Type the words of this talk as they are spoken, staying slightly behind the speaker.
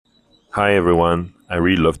Hi everyone. I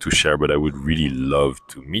really love to share, but I would really love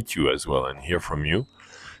to meet you as well and hear from you.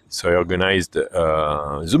 So I organized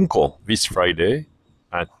a Zoom call this Friday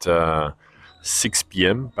at 6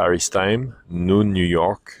 p.m. Paris time, noon New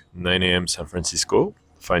York, 9 a.m. San Francisco.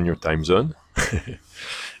 Find your time zone.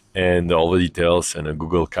 And all the details and a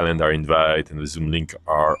Google Calendar invite and the Zoom link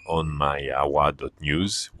are on my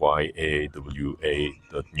yawa.news, yawa.news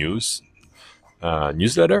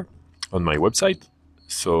newsletter on my website.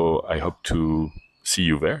 So I hope to see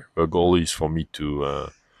you there. The goal is for me to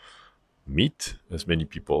meet as many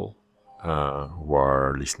people who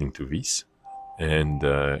are listening to this and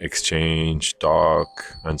exchange,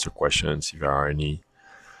 talk, answer questions if there are any.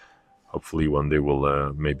 Hopefully, one day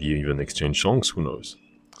we'll maybe even exchange songs. Who knows?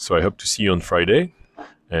 So I hope to see you on Friday.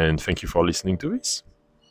 And thank you for listening to this.